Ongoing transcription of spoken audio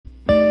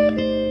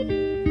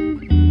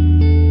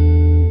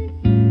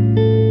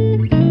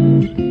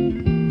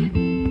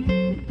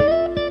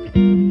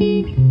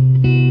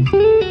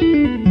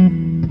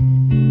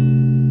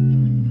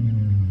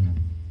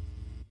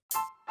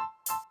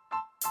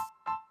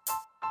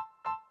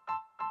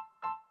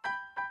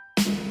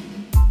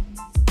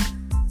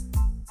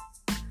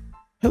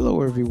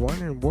Hello,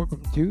 everyone, and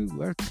welcome to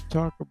Let's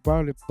Talk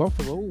About It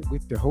Buffalo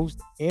with the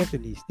host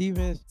Anthony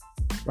Stevens,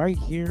 right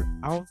here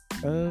out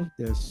of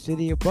the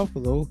city of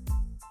Buffalo,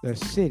 the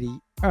city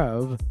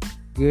of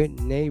good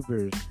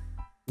neighbors.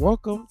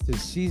 Welcome to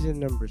season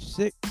number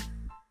 6,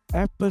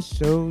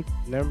 episode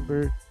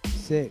number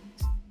 6.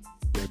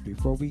 But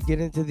before we get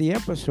into the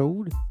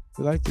episode,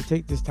 we'd like to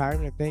take this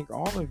time to thank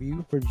all of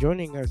you for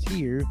joining us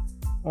here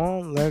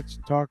on Let's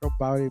Talk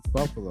About It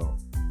Buffalo,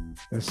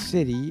 the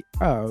city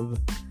of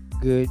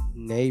good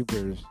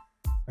neighbors.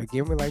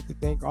 Again, we'd like to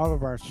thank all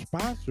of our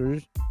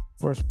sponsors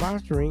for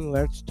sponsoring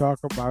Let's Talk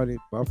About It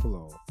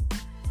Buffalo.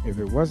 If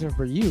it wasn't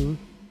for you,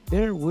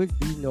 there would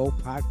be no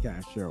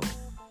podcast show.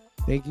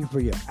 Thank you for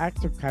your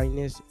acts of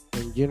kindness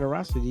and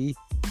generosity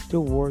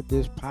toward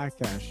this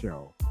podcast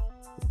show.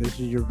 If this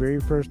is your very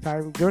first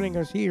time joining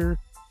us here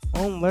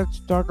on Let's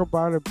Talk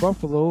About It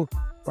Buffalo,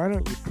 why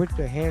don't you put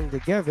your hands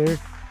together,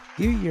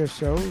 give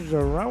yourselves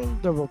a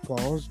round of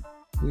applause.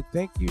 We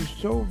thank you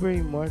so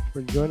very much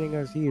for joining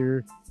us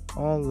here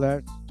on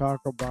Let's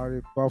Talk About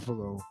It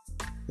Buffalo,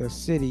 the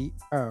city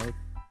of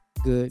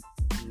good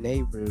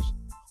neighbors.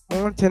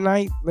 On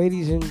tonight,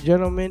 ladies and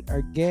gentlemen,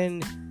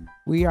 again,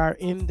 we are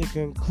in the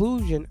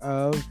conclusion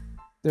of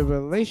the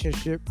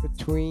relationship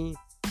between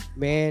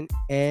man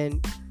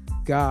and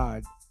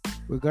God.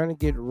 We're going to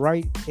get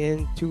right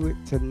into it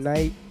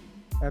tonight.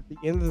 At the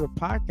end of the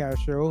podcast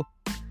show,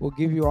 we'll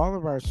give you all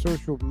of our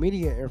social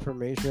media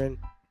information,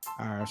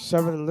 our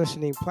 7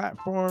 listening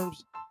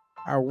platforms.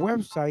 Our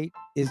website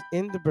is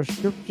in the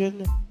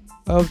description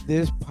of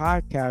this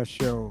podcast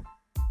show.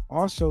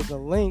 Also, the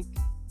link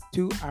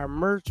to our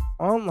merch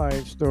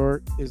online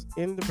store is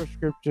in the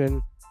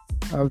description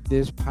of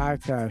this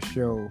podcast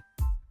show.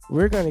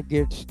 We're going to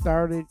get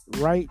started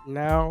right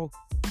now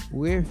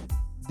with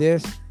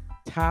this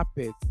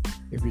topic.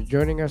 If you're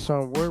joining us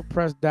on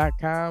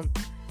WordPress.com,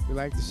 we'd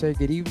like to say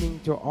good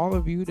evening to all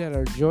of you that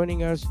are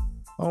joining us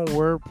on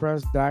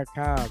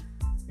WordPress.com.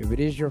 If it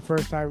is your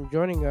first time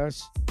joining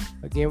us,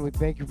 again, we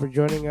thank you for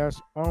joining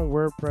us on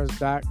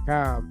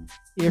WordPress.com.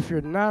 If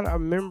you're not a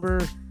member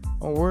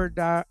on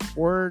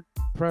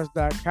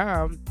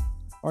WordPress.com,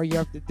 all you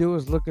have to do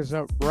is look us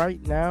up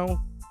right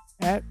now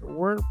at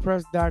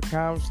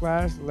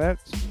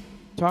WordPress.com/Let's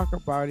Talk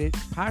About It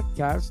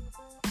Podcast,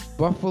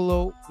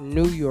 Buffalo,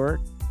 New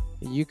York.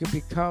 And you can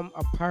become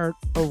a part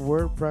of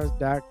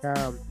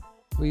WordPress.com.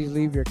 Please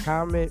leave your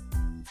comment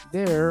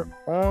there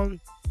on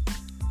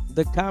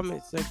the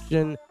comment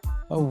section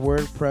of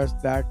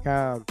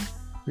WordPress.com.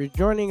 If you're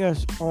joining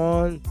us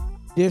on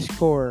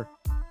Discord,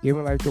 again,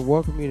 we'd like to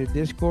welcome you to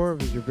Discord.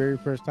 If it's your very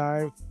first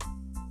time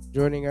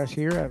joining us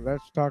here at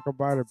Let's Talk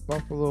About It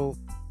Buffalo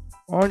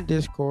on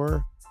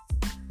Discord,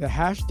 the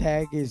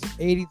hashtag is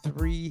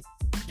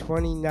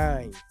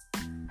 8329.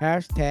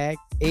 Hashtag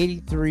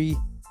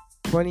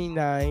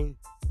 8329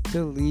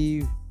 to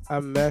leave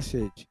a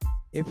message.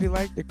 If you'd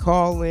like to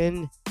call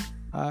in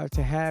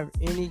to have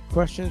any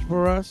questions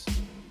for us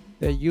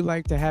that you'd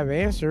like to have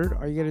answered,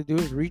 all you got to do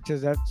is reach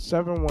us at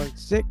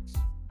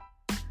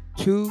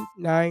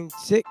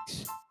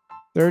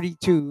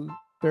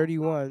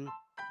 716-296-3231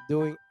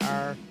 doing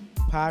our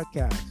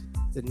podcast.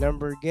 The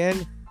number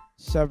again,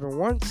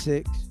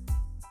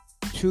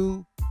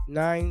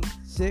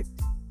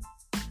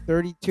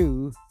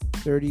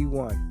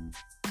 716-296-3231.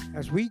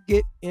 As we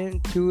get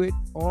into it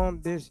on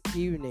this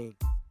evening,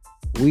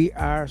 we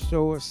are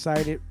so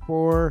excited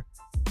for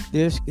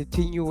this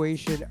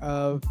continuation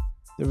of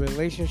the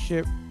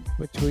relationship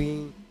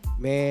between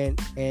man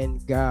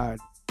and God.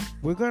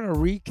 We're going to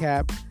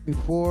recap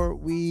before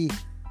we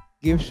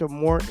give some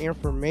more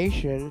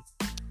information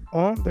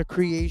on the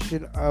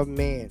creation of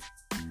man.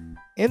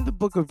 In the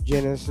book of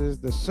Genesis,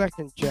 the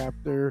 2nd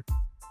chapter,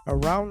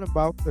 around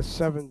about the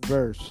 7th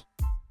verse,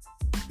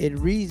 it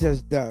reads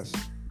as thus: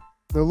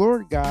 The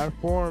Lord God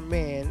formed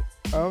man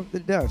of the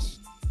dust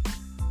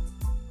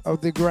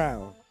of the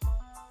ground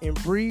and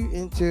breathed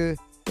into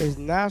his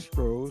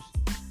nostrils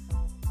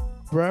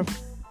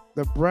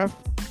the breath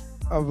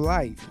of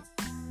life,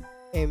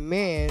 and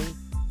man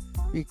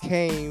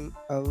became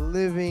a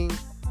living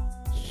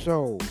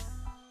soul.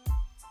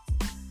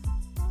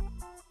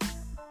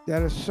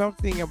 That is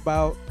something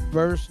about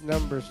verse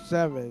number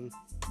 7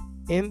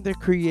 in the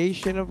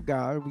creation of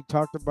God. We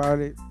talked about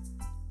it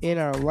in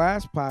our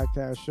last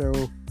podcast show,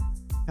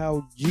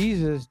 how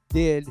Jesus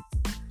did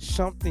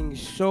something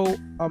so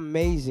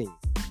amazing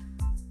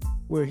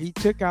where he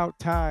took out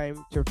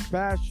time to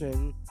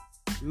fashion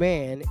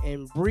man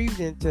and breathed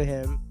into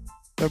him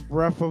the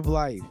breath of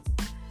life,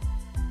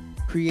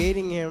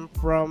 creating him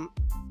from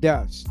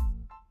dust.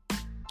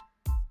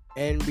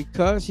 And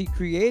because he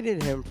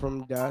created him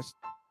from dust,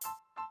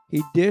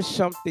 he did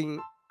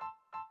something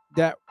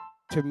that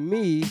to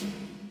me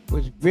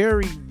was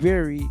very,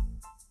 very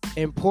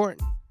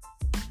important.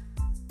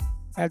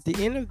 At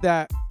the end of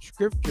that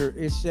scripture,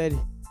 it said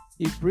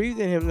he breathed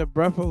in him the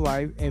breath of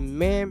life, and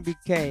man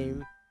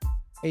became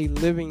a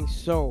living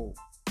soul.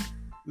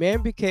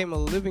 Man became a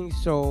living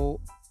soul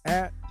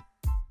at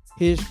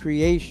his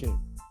creation.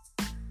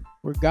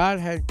 where God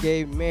had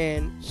gave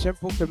man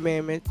simple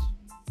commandments.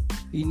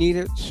 He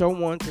needed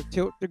someone to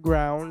tilt the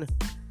ground,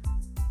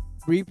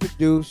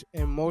 reproduce,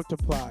 and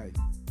multiply.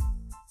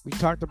 We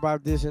talked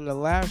about this in the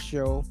last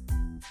show,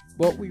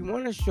 but we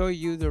want to show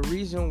you the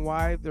reason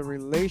why the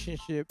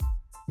relationship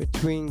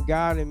between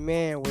God and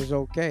man was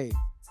okay.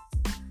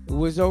 It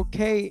was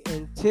okay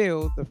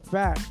until the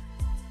fact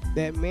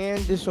that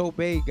man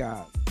disobeyed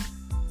God.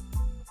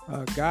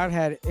 God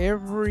had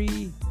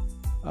every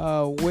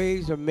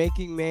ways of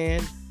making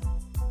man,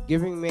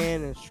 giving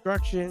man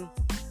instruction,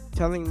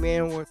 telling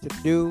man what to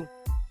do,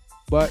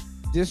 but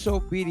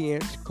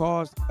disobedience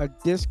caused a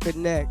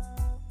disconnect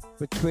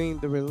between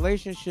the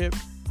relationship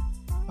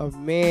of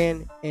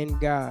man and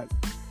God.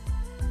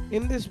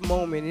 In this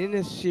moment, in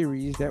this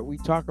series that we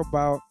talk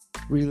about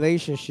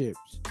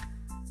relationships,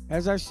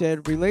 as I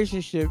said,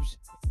 relationships,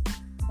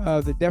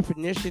 the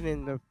definition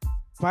and the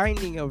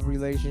finding of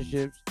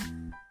relationships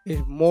is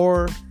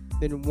more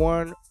than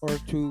one or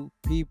two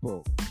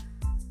people.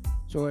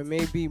 So it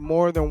may be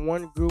more than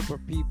one group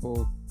of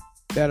people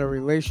that a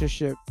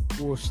relationship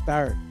will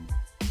start.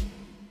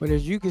 But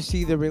as you can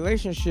see, the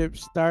relationship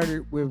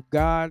started with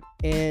God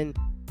and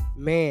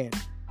man.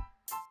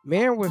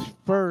 Man was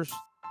first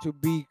to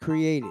be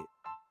created.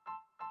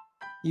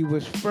 He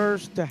was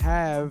first to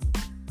have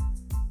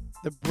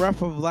the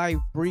breath of life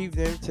breathed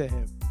into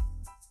him.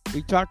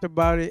 We talked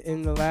about it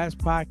in the last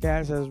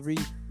podcast as we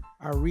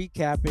are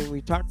recapping.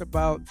 We talked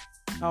about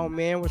how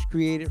man was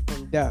created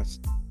from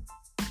dust,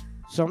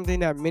 something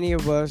that many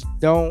of us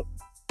don't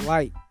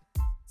like.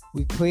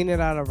 We clean it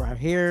out of our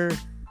hair,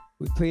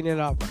 we clean it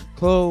off our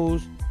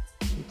clothes,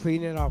 we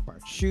clean it off our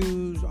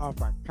shoes,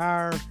 off our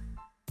car.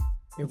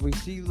 If we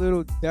see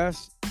little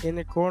dust in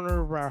the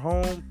corner of our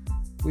home,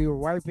 we were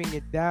wiping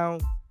it down.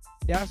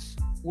 That's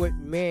what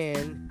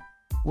man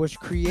was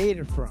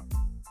created from.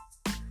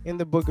 In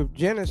the book of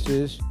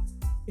Genesis,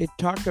 it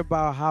talked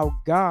about how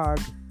God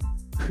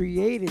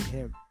created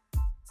him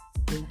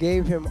and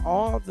gave him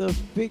all the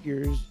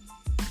figures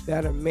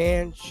that a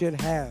man should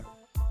have.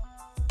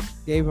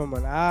 Gave him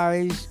an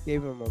eyes,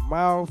 gave him a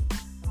mouth,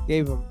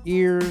 gave him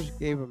ears,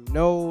 gave him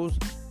nose.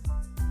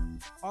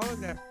 All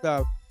of that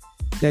stuff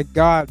that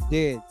God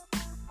did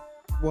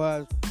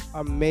was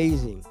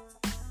amazing.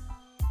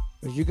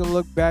 As you can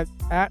look back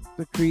at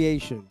the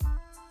creation,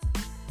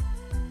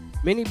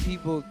 many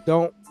people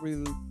don't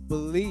really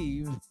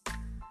believe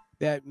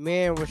that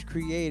man was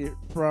created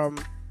from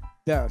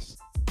dust.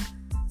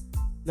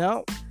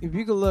 Now, if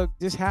you can look,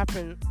 this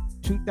happened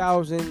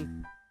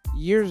 2,000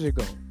 years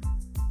ago.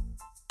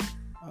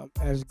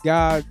 As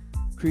God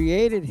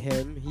created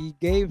him, he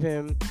gave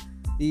him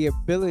the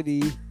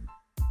ability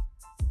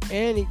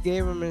and he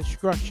gave him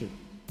instruction.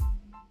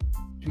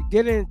 To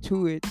get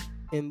into it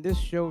in this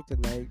show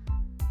tonight,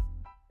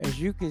 as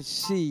you can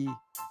see,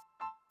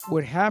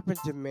 what happened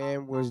to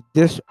man was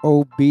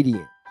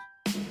disobedience.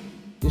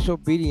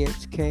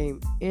 Disobedience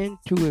came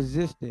into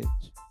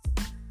existence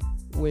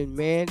when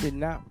man did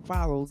not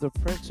follow the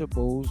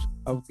principles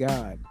of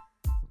God.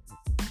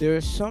 There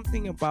is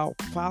something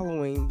about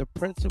following the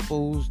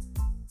principles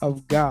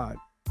of God.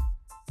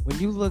 When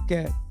you look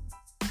at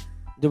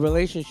the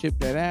relationship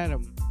that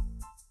Adam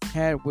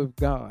had with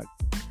God,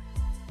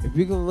 if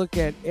you can look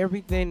at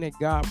everything that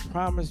God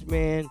promised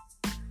man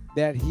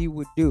that he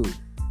would do,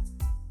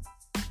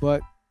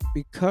 but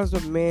because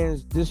of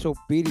man's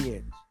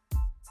disobedience,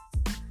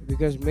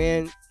 because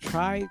man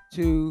tried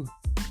to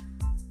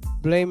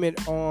blame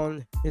it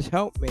on his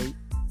helpmate,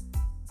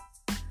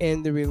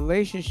 and the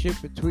relationship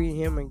between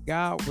him and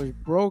God was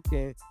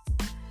broken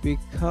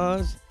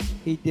because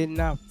he did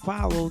not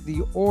follow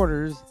the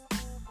orders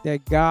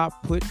that God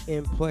put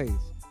in place.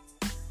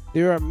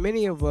 There are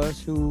many of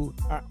us who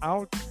are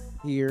out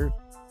here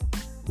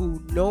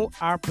who know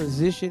our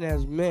position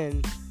as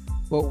men,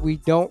 but we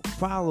don't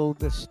follow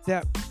the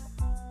steps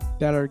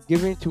that are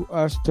given to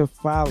us to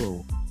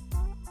follow.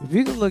 If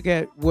you can look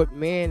at what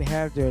man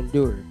had to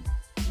endure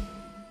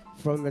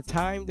from the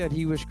time that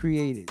he was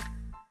created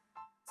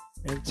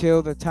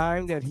until the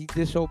time that he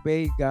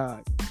disobeyed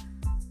God.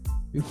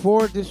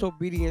 Before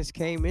disobedience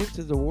came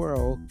into the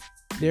world,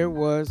 there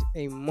was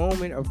a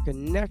moment of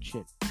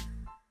connection.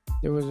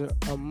 There was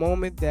a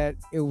moment that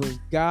it was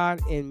God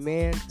and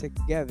man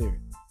together.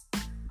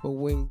 But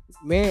when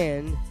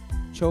man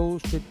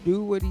chose to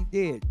do what he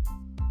did,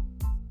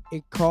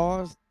 it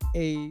caused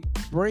a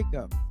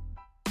breakup.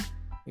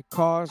 It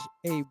caused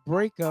a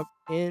breakup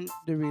in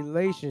the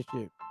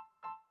relationship.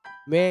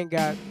 Man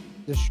got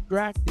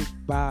distracted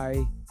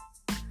by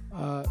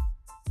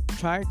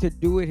trying to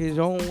do it his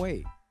own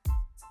way.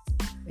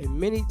 And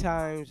many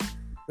times,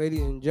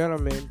 ladies and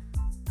gentlemen,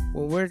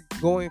 when we're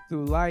going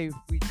through life,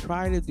 we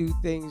try to do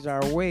things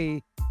our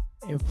way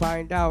and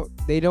find out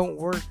they don't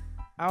work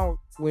out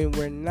when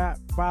we're not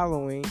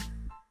following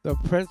the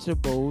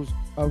principles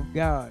of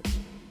God.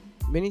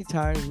 Many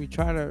times we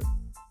try to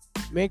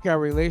make our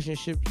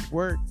relationships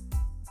work,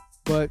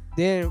 but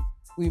then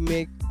we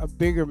make a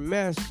bigger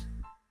mess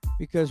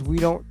because we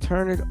don't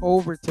turn it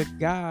over to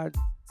God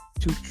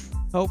to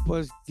help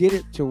us get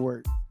it to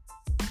work.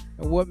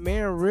 And what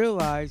man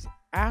realized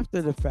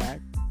after the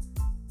fact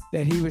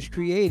that he was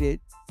created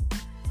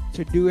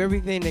to do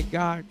everything that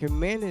God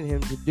commanded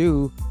him to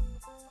do,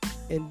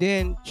 and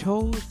then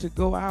chose to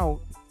go out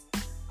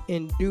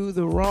and do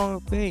the wrong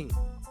thing,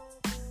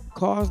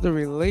 caused the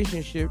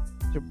relationship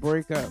to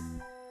break up.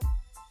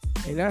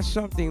 And that's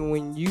something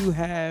when you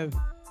have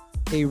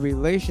a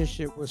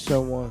relationship with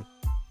someone.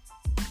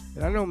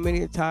 And I know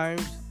many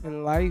times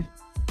in life,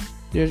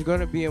 there's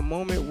going to be a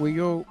moment where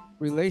your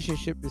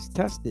relationship is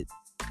tested.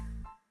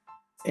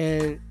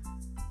 And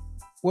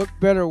what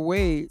better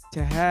way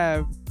to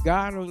have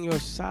God on your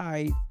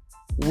side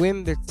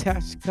when the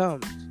test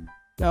comes?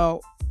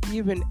 Now,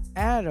 even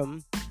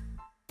Adam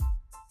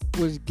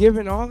was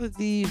given all of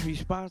these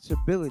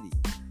responsibilities.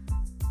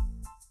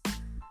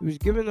 He was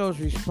given those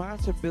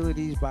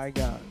responsibilities by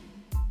God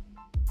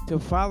to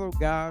follow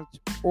God's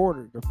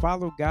order, to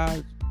follow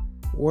God's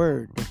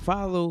word, to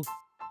follow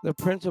the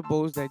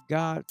principles that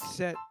God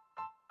set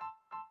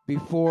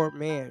before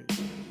man.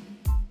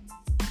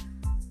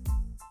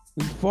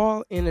 We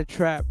fall in a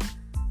trap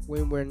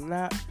when we're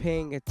not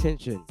paying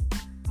attention,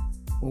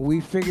 when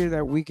we figure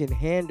that we can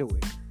handle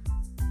it.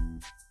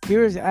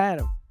 Here is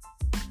Adam,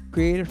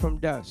 created from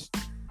dust.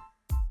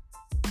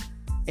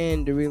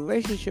 And the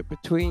relationship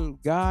between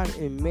God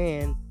and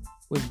man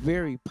was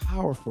very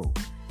powerful.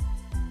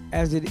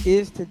 As it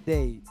is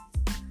today,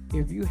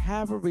 if you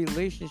have a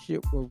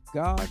relationship with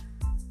God,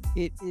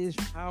 it is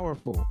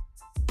powerful.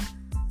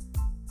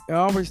 I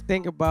always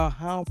think about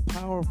how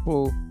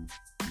powerful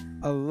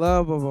a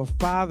love of a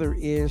father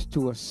is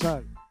to a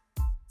son.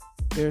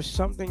 There's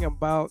something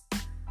about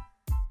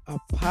a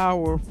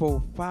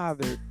powerful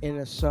father in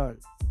a son.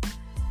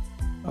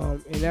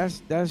 And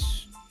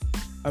that's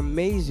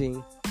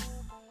amazing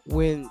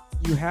when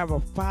you have a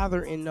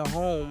father in the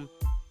home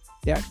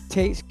that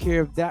takes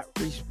care of that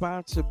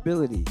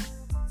responsibility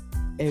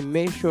and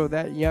make sure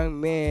that young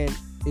man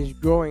is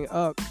growing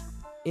up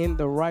in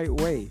the right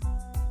way.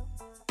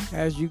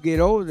 As you get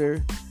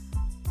older,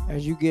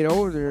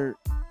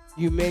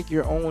 you make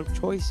your own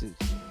choices.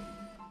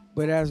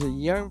 But as a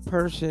young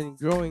person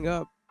growing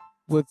up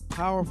with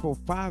powerful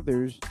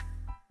fathers,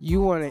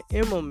 you want to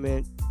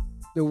implement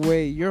the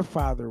way your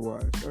father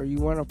was, or you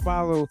want to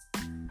follow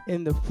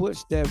in the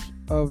footsteps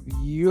of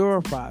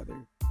your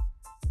father.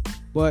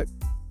 But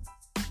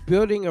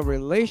building a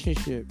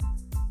relationship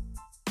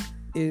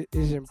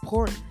is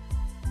important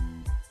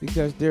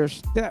because there are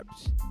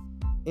steps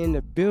in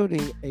the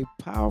building a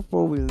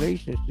powerful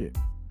relationship.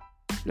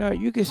 Now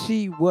you can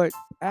see what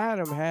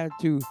Adam had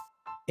to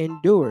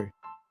endure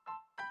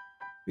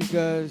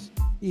because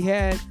he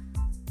had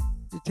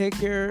to take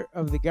care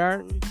of the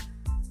garden.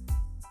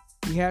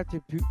 He had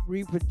to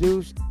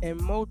reproduce and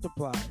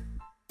multiply.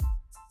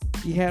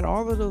 He had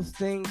all of those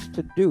things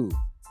to do.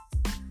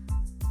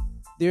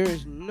 There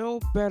is no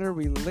better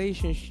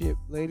relationship,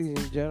 ladies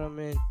and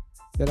gentlemen,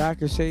 that I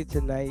could say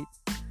tonight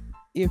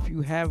if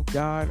you have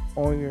God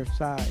on your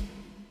side.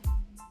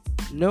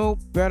 No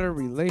better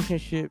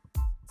relationship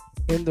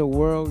in the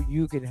world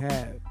you can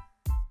have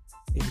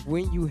is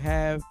when you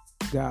have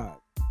God.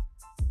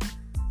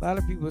 A lot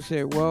of people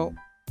say, well,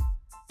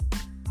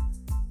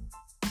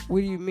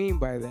 what do you mean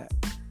by that?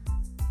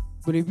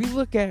 But if you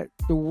look at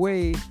the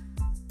way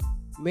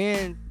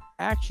man's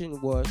action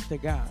was to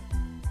God,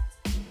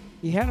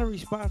 he had a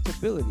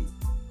responsibility.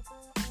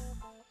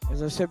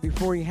 As I said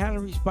before, he had a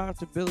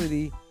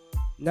responsibility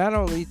not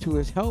only to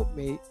his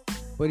helpmate,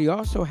 but he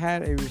also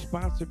had a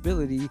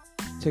responsibility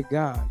to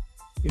God.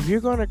 If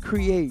you're going to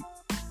create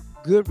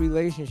good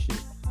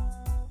relationships,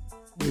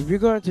 if you're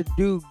going to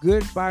do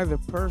good by the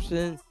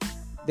person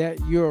that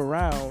you're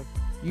around,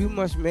 you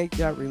must make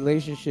that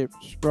relationship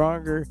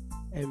stronger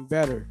and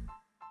better.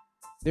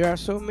 There are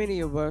so many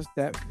of us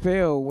that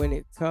fail when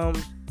it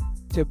comes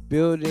to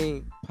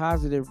building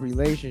positive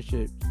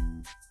relationships.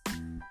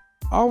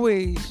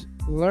 Always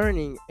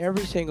learning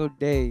every single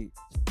day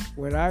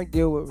when I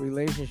deal with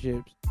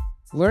relationships,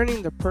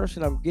 learning the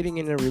person I'm getting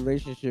in a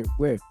relationship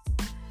with,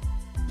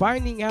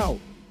 finding out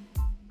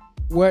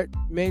what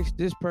makes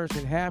this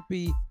person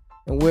happy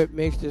and what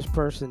makes this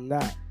person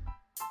not.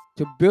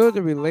 To build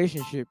a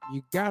relationship,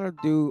 you gotta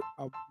do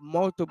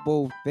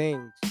multiple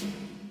things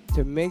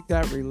to make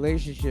that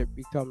relationship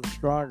become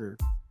stronger.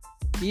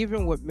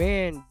 Even what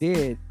man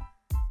did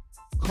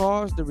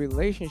caused the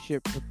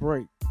relationship to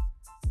break.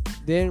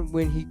 Then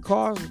when he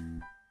caused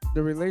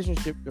the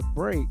relationship to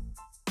break,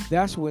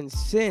 that's when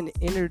sin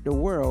entered the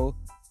world,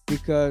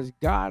 because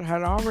God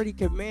had already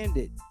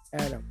commanded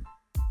Adam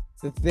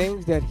the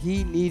things that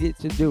he needed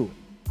to do.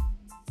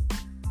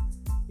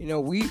 You know,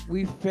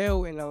 we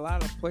fail in a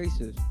lot of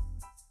places.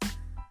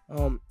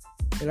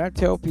 And I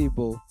tell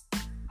people,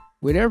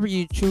 whatever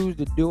you choose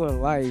to do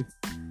in life,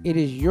 it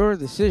is your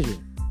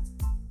decision.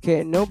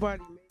 Can't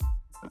nobody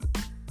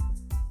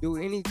do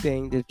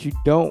anything that you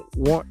don't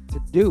want to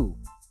do.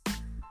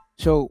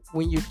 So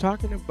when you're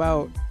talking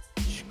about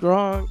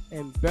strong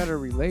and better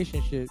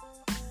relationships,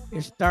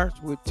 it starts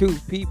with two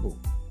people.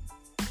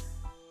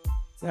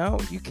 Now,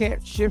 you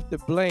can't shift the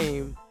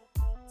blame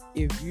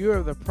if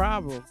you're the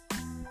problem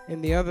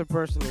and the other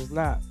person is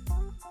not.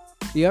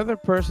 The other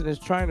person is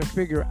trying to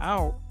figure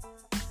out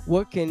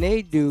what can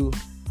they do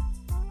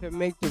to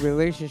make the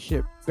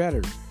relationship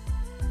better.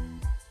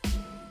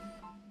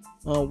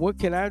 What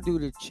can I do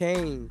to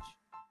change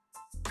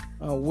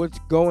what's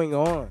going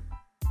on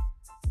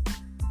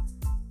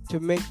to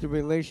make the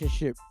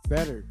relationship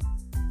better?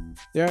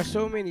 There are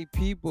so many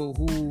people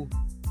who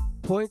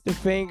point the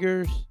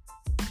fingers,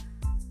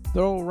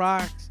 throw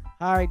rocks,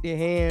 hide their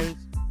hands,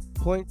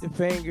 point the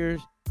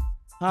fingers,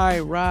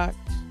 hide rocks,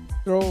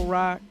 throw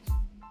rocks.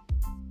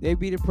 They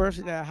be the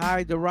person that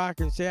hide the rock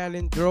and say, I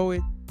didn't throw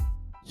it.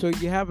 So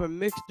you have a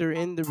mixture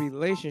in the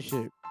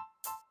relationship,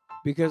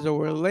 because a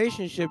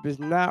relationship is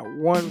not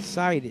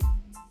one-sided.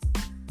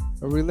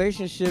 A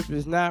relationship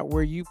is not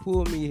where you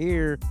pull me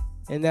here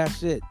and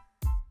that's it.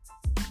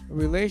 A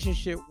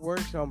relationship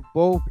works on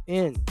both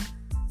ends.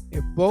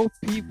 If both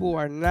people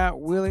are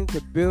not willing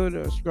to build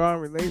a strong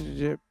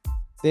relationship,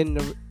 then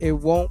it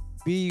won't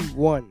be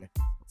one.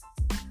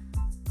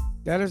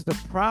 That is the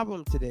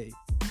problem today.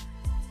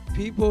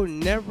 People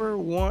never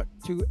want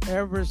to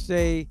ever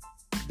say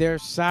they're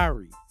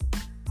sorry,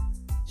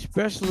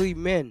 especially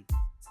men.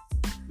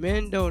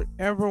 Men don't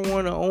ever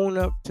want to own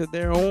up to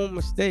their own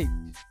mistakes.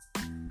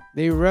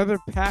 They rather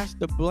pass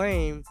the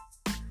blame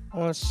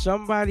on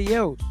somebody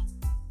else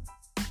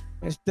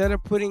instead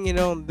of putting it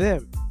on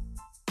them.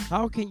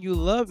 How can you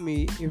love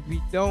me if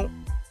you don't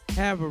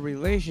have a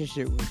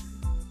relationship with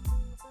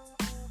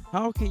me?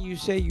 How can you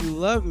say you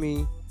love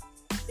me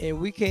and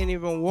we can't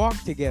even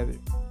walk together?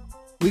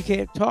 We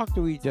can't talk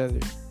to each other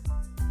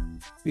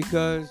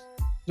because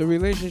the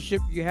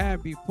relationship you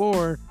had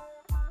before,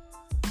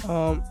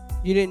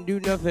 you didn't do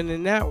nothing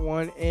in that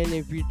one, and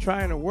if you're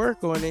trying to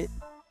work on it,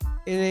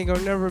 it ain't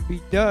gonna never be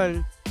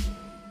done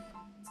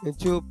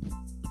until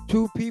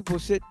two people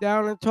sit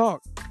down and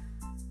talk.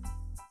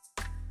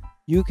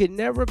 You can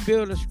never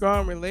build a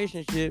strong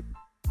relationship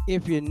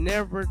if you're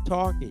never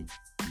talking.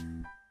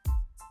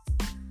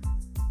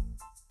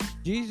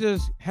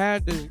 Jesus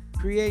had to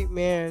create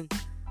man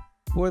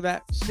for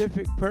that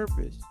specific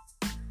purpose.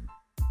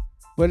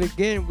 But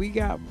again, we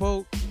got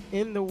folks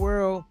in the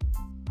world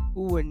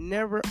who would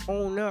never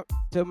own up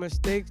to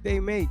mistakes they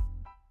make.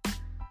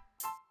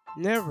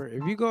 Never.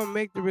 If you're going to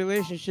make the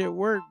relationship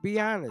work, be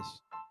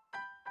honest.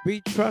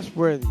 Be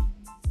trustworthy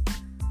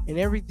in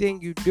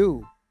everything you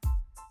do.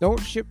 Don't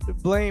ship the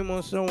blame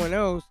on someone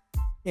else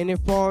and it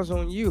falls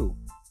on you.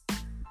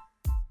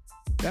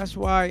 That's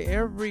why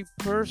every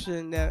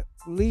person that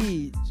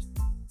leads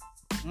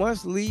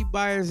must lead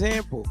by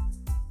example.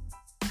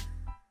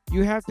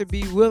 You have to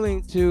be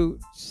willing to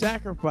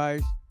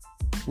sacrifice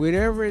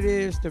whatever it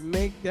is to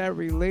make that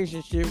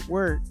relationship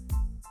work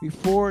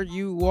before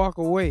you walk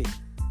away.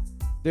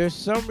 There's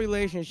some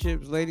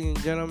relationships, ladies and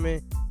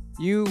gentlemen,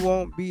 you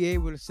won't be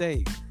able to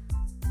save.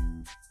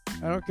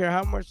 I don't care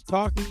how much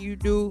talking you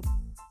do.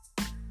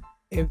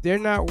 If they're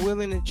not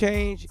willing to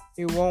change,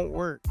 it won't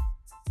work.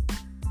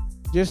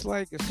 Just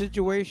like a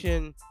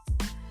situation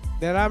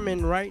that I'm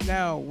in right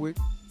now with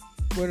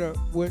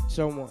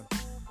someone,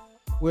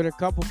 with a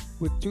couple,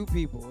 with two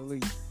people at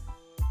least.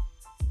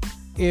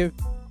 If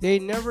they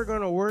never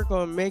gonna work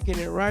on making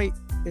it right,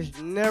 it's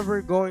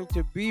never going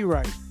to be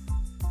right.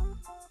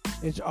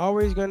 It's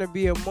always gonna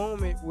be a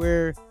moment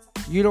where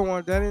you don't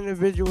want that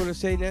individual to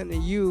say nothing to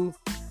you,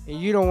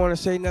 and you don't want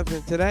to say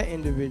nothing to that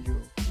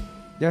individual.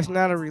 That's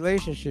not a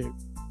relationship.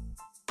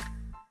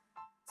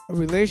 A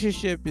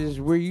relationship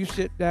is where you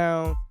sit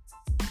down,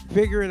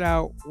 figure it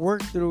out,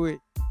 work through it,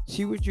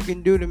 see what you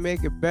can do to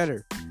make it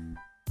better.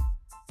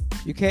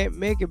 You can't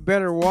make it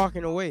better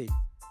walking away.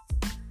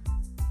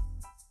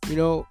 You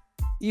know,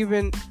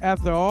 even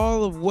after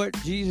all of what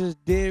Jesus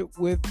did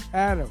with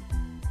Adam,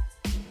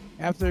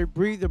 after he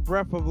breathed the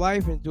breath of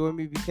life into him,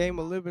 he became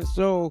a living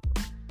soul.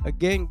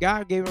 Again,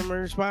 God gave him a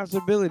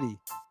responsibility.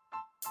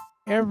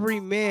 Every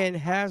man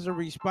has a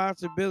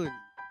responsibility.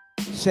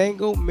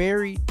 Single,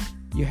 married,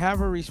 you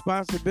have a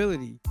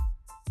responsibility.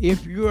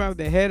 If you are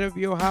the head of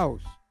your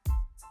house,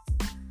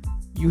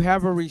 you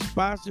have a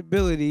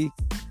responsibility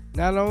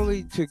not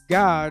only to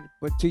God,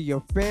 but to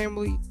your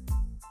family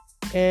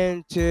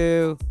and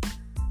to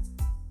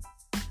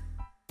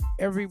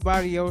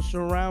everybody else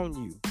around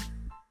you.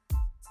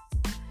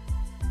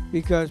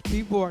 Because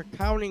people are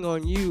counting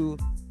on you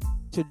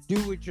to do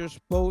what you're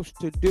supposed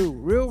to do.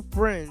 Real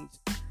friends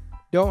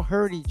don't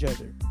hurt each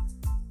other.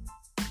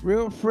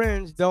 Real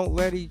friends don't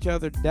let each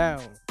other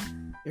down.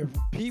 If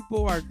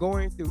people are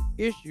going through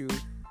issues,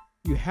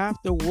 you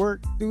have to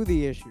work through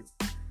the issue.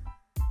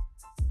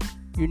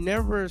 You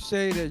never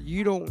say that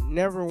you don't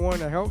never want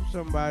to help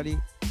somebody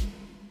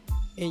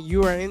and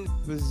you are in the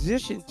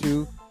position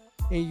to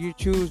and you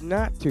choose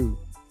not to.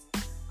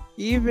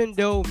 Even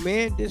though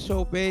man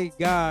disobeyed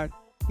God,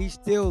 he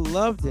still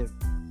loved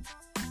him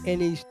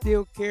and he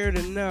still cared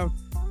enough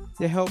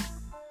to help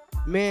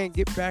man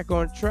get back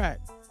on track.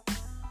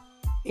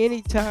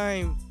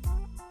 Anytime,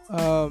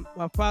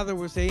 my father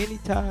would say,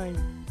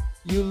 anytime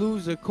you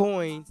lose a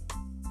coin,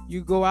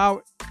 you go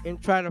out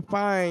and try to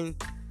find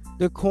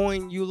the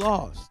coin you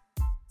lost.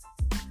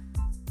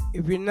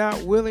 If you're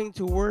not willing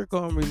to work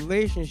on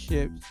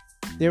relationships,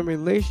 then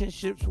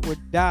relationships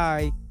would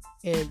die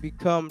and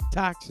become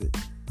toxic.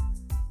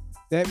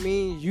 That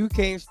means you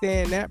can't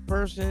stand that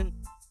person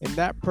and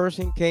that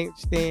person can't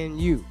stand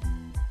you.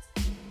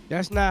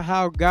 That's not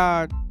how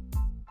God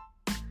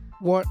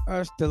wants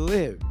us to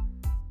live.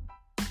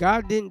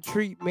 God didn't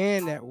treat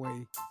man that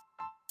way.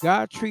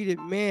 God treated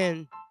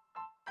man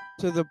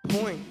to the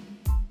point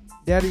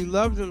that he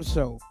loved him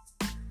so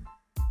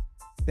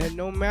that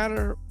no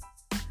matter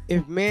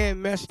if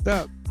man messed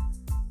up,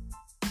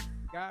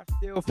 God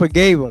still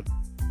forgave him.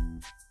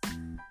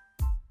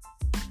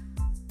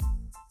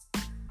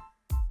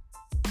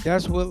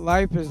 That's what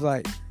life is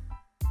like.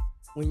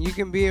 When you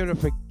can be able to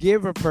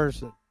forgive a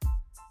person,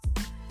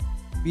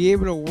 be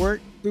able to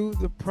work through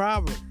the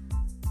problem.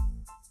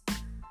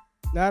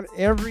 Not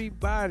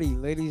everybody,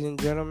 ladies and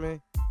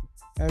gentlemen,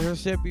 as I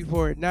said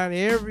before, not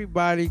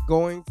everybody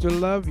going to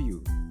love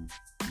you.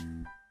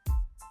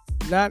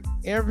 Not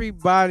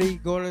everybody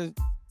going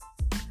to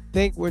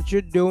think what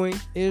you're doing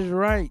is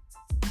right.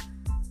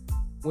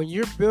 When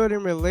you're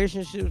building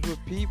relationships with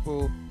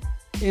people,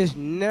 it's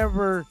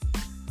never,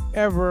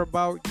 ever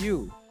about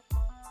you.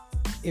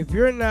 If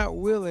you're not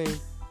willing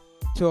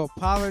to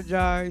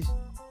apologize,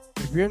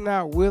 if you're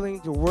not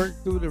willing to work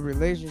through the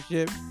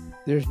relationship,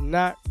 there's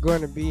not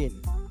going to be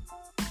any.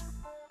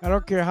 I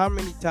don't care how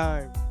many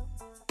times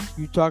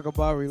you talk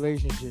about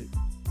relationships.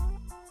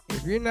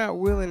 If you're not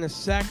willing to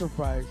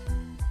sacrifice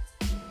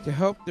to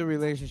help the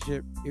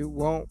relationship, it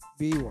won't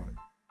be one.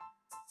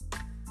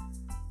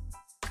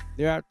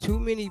 There are too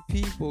many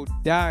people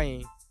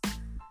dying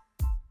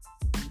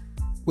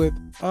with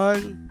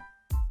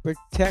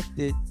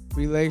unprotected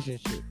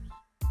relationships.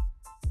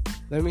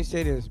 Let me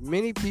say this.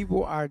 Many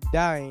people are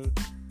dying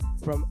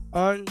from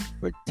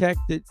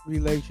unprotected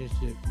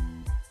relationships.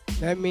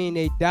 That means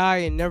they die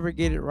and never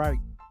get it right.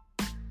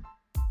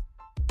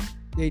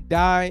 They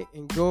die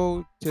and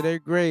go to their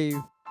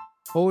grave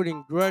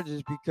holding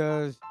grudges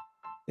because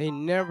they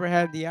never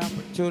had the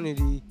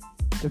opportunity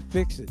to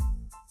fix it.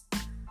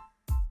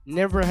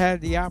 Never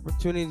had the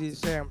opportunity to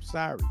say, I'm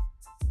sorry.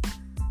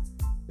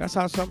 That's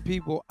how some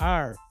people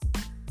are.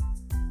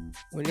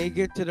 When they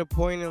get to the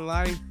point in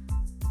life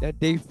that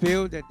they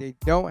feel that they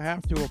don't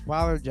have to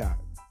apologize.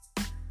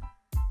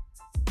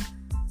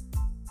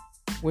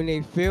 When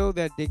they feel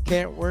that they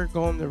can't work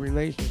on the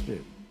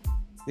relationship,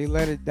 they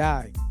let it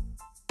die.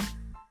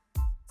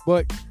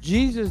 What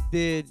Jesus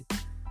did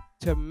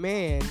to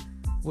man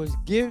was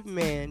give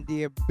man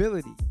the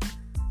ability.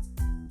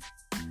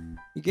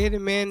 He gave the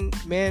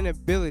man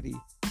ability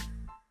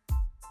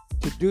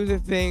to do the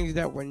things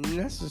that were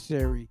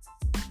necessary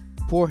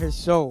for his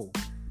soul.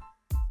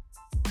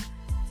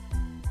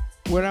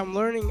 What I'm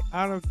learning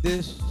out of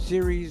this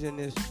series and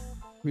this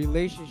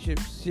relationship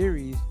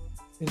series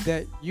is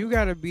that you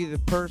got to be the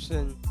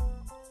person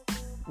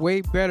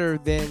way better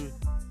than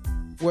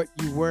what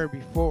you were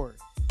before.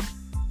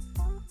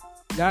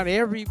 Not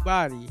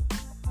everybody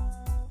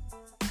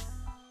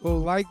will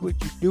like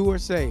what you do or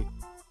say.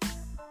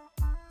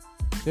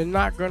 They're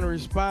not going to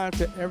respond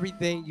to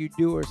everything you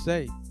do or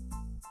say.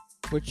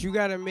 But you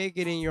got to make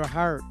it in your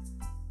heart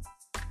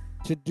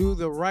to do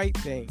the right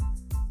thing.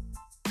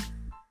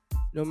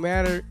 No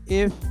matter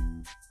if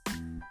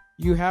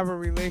you have a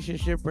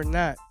relationship or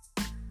not.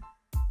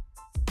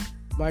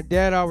 My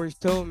dad always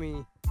told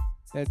me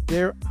that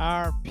there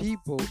are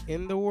people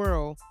in the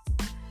world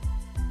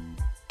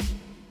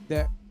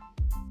that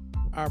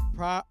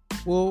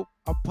will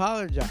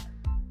apologize.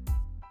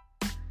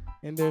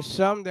 And there's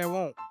some that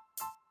won't.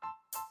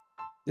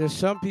 There's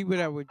some people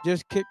that would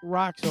just kick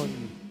rocks on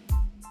you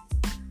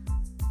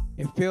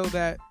and feel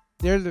that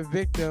they're the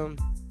victim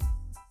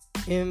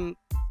in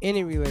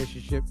any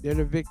relationship. They're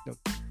the victim.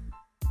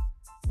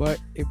 But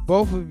if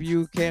both of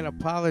you can't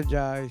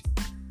apologize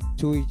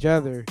to each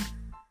other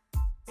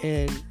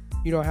and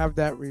you don't have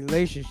that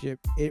relationship,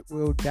 it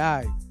will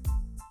die.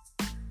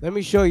 Let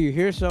me show you.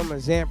 Here's some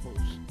examples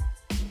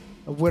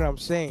of what I'm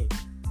saying.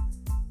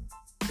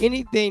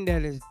 Anything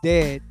that is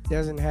dead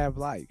doesn't have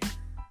life.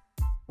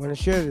 I want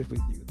to share this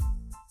with you.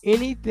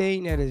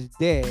 Anything that is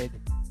dead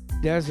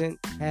doesn't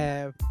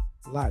have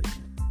life.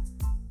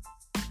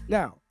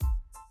 Now,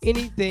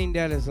 anything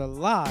that is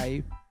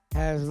alive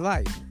has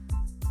life.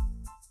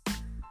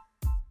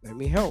 Let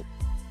me help.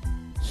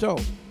 So,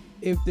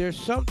 if there's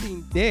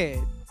something dead,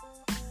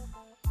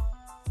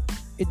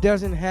 it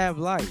doesn't have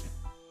life.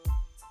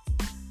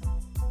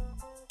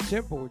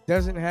 Simple, it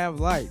doesn't have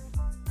life.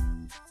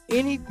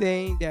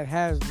 Anything that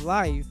has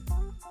life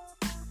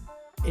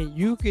and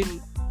you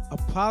can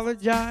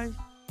apologize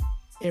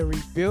and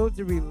rebuild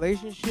the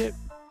relationship,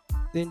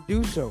 then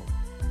do so.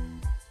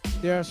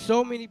 There are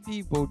so many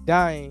people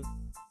dying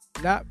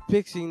not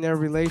fixing their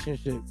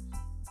relationships.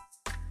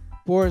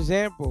 For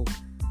example,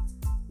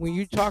 when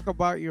you talk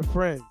about your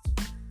friends,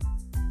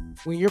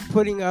 when you're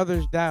putting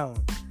others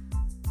down,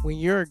 when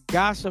you're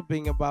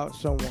gossiping about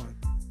someone,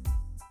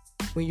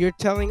 when you're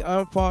telling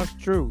unfalse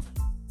truth,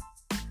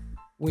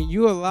 when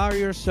you allow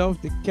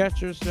yourself to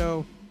catch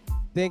yourself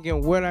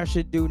thinking what I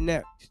should do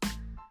next,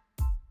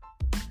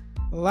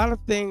 A lot of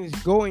things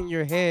go in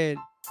your head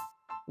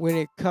when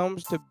it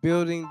comes to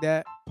building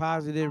that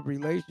positive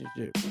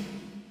relationship.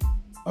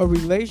 A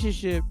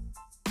relationship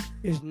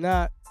is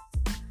not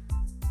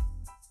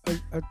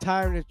a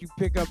time that you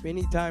pick up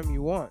anytime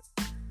you want.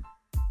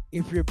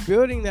 If you're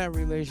building that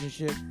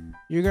relationship,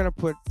 you're going to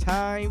put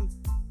time,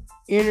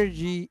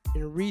 energy,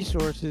 and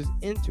resources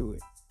into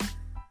it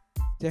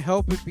to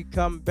help it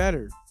become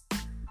better.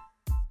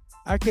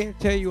 I can't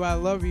tell you I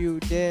love you,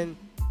 then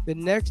the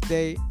next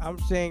day I'm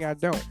saying I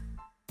don't.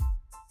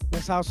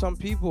 That's how some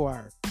people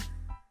are.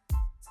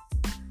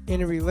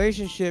 In a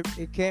relationship,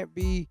 it can't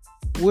be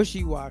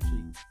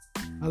wishy-washy.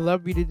 I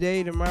love you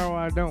today, tomorrow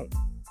I don't.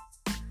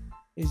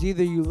 It's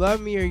either you love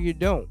me or you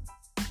don't.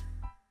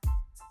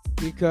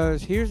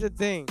 Because here's the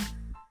thing,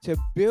 to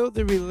build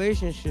the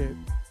relationship,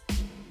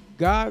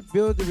 God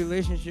built the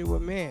relationship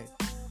with man.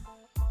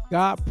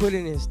 God put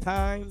in his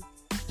time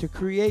to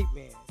create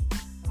man.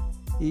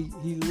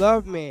 He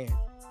loved man.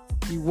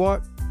 He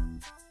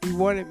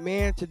wanted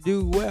man to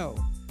do well.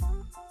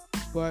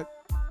 But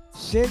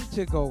sin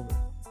took over.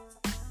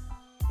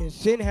 And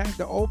sin had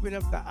to open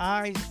up the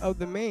eyes of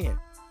the man.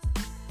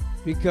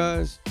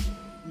 Because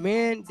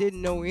man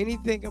didn't know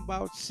anything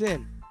about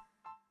sin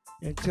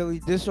until he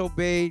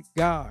disobeyed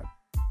God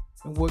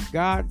and what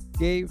God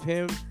gave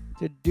him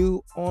to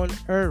do on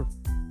earth.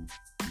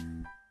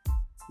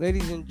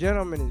 Ladies and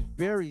gentlemen, it's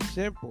very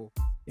simple.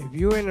 If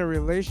you're in a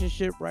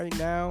relationship right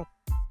now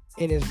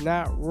and it's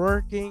not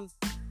working,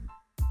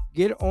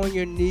 get on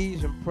your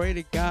knees and pray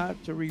to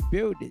God to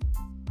rebuild it.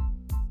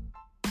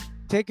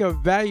 Take an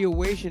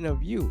evaluation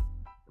of you.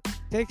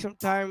 Take some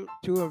time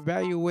to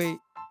evaluate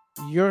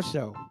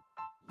yourself.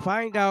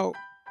 Find out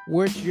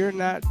what you're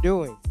not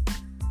doing.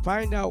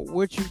 Find out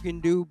what you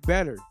can do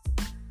better.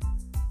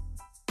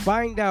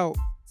 Find out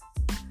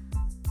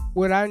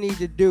what I need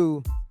to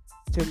do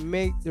to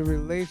make the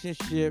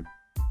relationship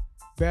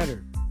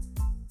better.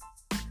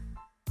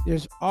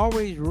 There's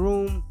always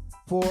room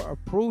for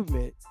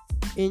improvement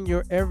in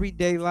your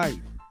everyday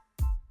life.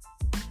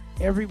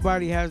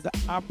 Everybody has the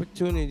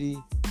opportunity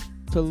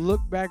to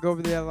look back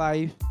over their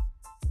life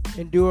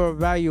and do an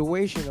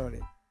evaluation on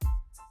it.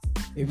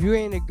 If you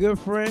ain't a good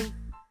friend,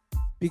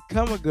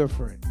 become a good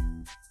friend.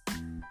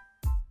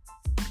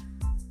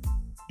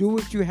 Do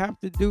what you have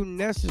to do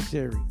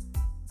necessary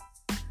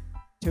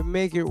to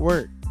make it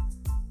work.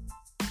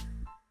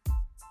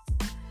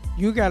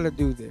 You got to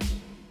do this.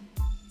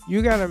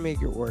 You got to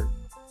make it work.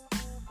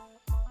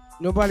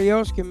 Nobody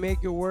else can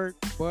make it work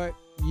but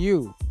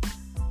you.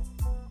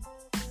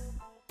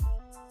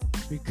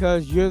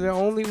 Because you're the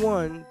only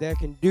one that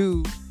can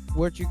do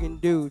what you can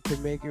do to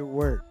make it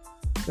work.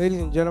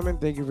 Ladies and gentlemen,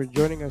 thank you for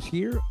joining us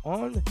here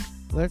on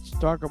Let's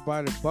Talk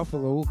About It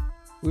Buffalo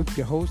with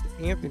your host,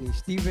 Anthony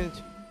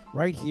Stevens,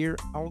 right here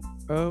out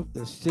of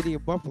the city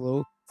of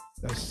Buffalo,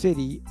 the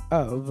city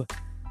of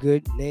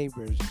good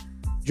neighbors.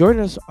 Join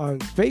us on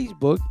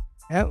Facebook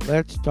at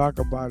Let's Talk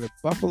About It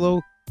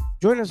Buffalo.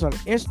 Join us on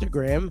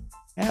Instagram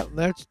at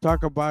Let's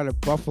Talk About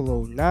It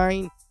Buffalo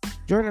 9.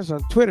 Join us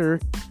on Twitter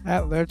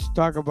at Let's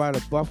Talk About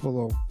It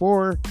Buffalo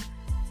 4.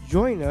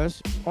 Join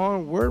us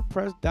on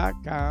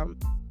WordPress.com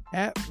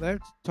at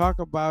Let's Talk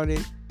About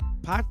It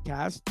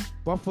Podcast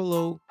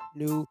Buffalo,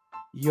 New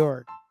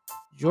York.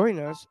 Join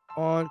us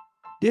on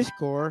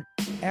Discord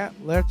at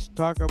Let's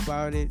Talk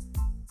About It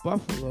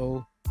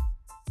Buffalo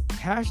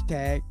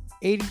hashtag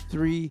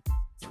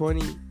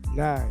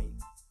 8329.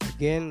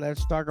 Again,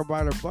 Let's Talk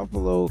About It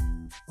Buffalo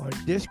on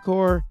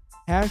Discord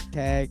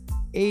hashtag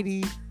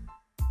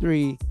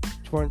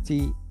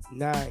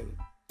 8329.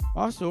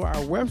 Also, our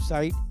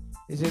website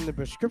is in the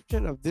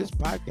description of this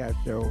podcast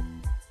show.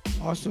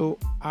 Also,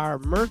 our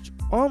merch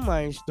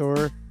online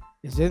store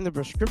is in the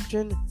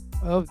description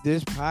of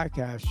this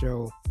podcast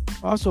show.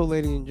 Also,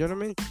 ladies and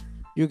gentlemen,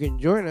 you can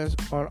join us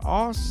on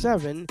all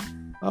 7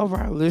 of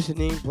our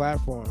listening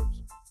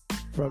platforms,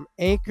 from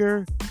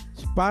Anchor,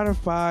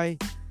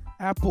 Spotify,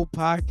 Apple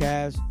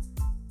Podcasts,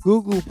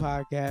 Google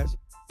Podcasts,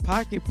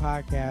 Pocket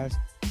Podcasts,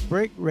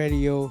 Break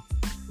Radio,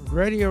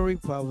 Radio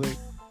Republic,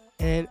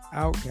 and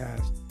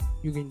Outcast.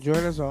 You can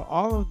join us on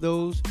all of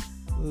those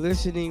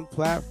listening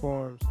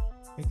platforms.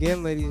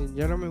 Again, ladies and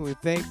gentlemen, we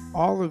thank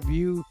all of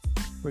you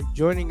for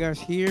joining us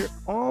here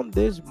on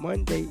this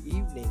Monday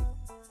evening.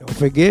 Don't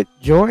forget,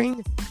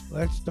 join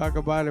Let's Talk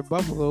About It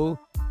Buffalo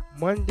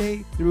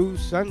Monday through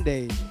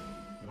Sunday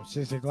from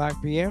 6 o'clock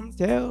p.m.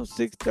 till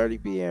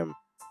 6:30 p.m.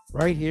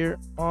 right here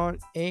on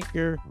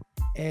Anchor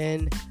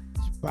and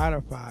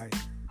Spotify.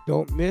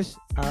 Don't miss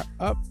our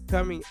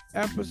upcoming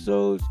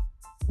episodes.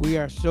 We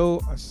are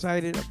so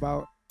excited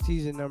about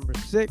season number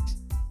 6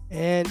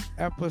 and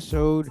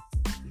episode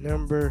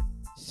number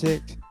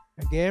 6.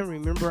 Again,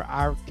 remember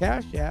our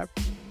Cash App,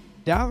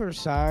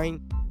 $,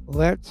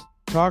 Let's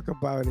Talk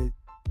About It.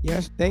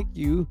 Yes, thank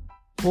you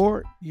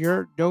for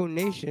your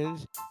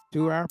donations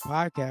to our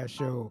podcast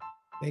show.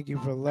 Thank you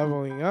for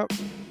leveling up.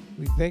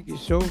 We thank you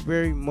so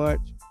very much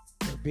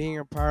for being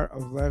a part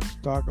of Let's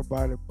Talk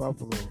About It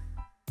Buffalo,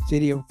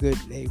 city of good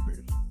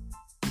neighbors.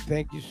 We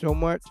thank you so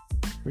much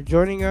for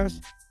joining us.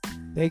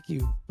 Thank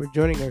you for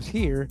joining us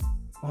here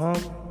on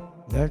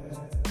Let's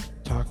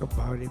Talk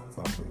About It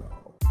Buffalo.